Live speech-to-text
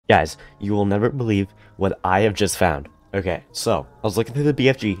Guys, you will never believe what I have just found. Okay, so, I was looking through the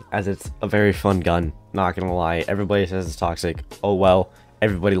BFG, as it's a very fun gun. Not gonna lie, everybody says it's toxic. Oh well,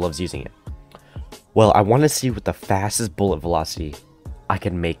 everybody loves using it. Well, I want to see what the fastest bullet velocity I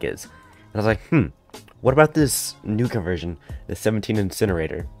can make is. And I was like, what about this new conversion, the 17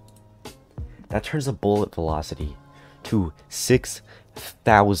 Incinerator? That turns the bullet velocity to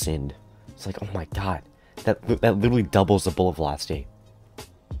 6,000. It's like, oh my god, that literally doubles the bullet velocity.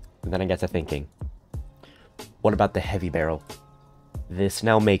 And then I got to thinking, what about the heavy barrel? This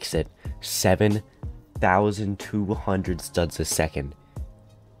now makes it 7,200 studs a second.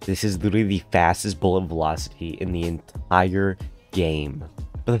 This is literally the fastest bullet velocity in the entire game.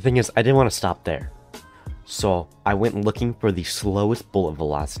 But the thing is, I didn't want to stop there. So I went looking for the slowest bullet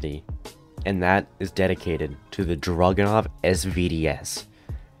velocity, and that is dedicated to the Dragunov SVDS.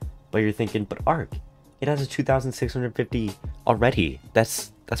 But you're thinking, but Ark, it has a 2,650 already.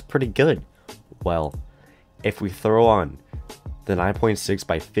 That's pretty good. Well, if we throw on the 9.6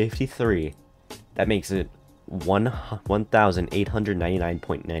 by 53, that makes it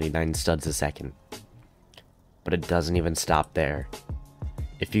 1,899.99 studs a second. But it doesn't even stop there.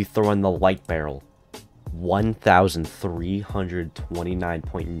 If you throw in the light barrel,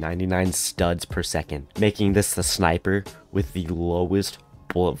 1,329.99 studs per second, making this the sniper with the lowest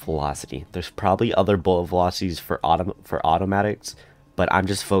bullet velocity. There's probably other bullet velocities for automatics, but I'm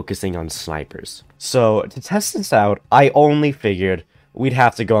just focusing on snipers. So to test this out, I only figured we'd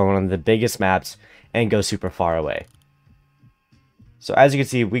have to go on one of the biggest maps and go super far away. So as you can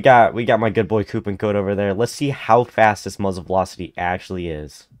see, we got my good boy Coupon Code over there. Let's see how fast this muzzle velocity actually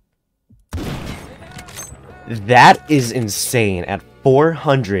is. That is insane. At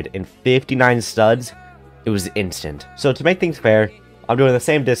 459 studs, it was instant. So to make things fair, I'm doing the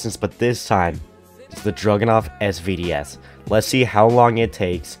same distance, but this time it's the Dragunov SVDS. Let's see how long it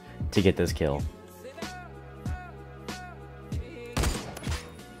takes to get this kill.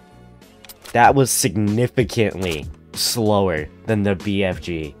 That was significantly slower than the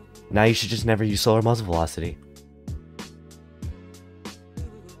BFG. Now you should just never use slower muzzle velocity.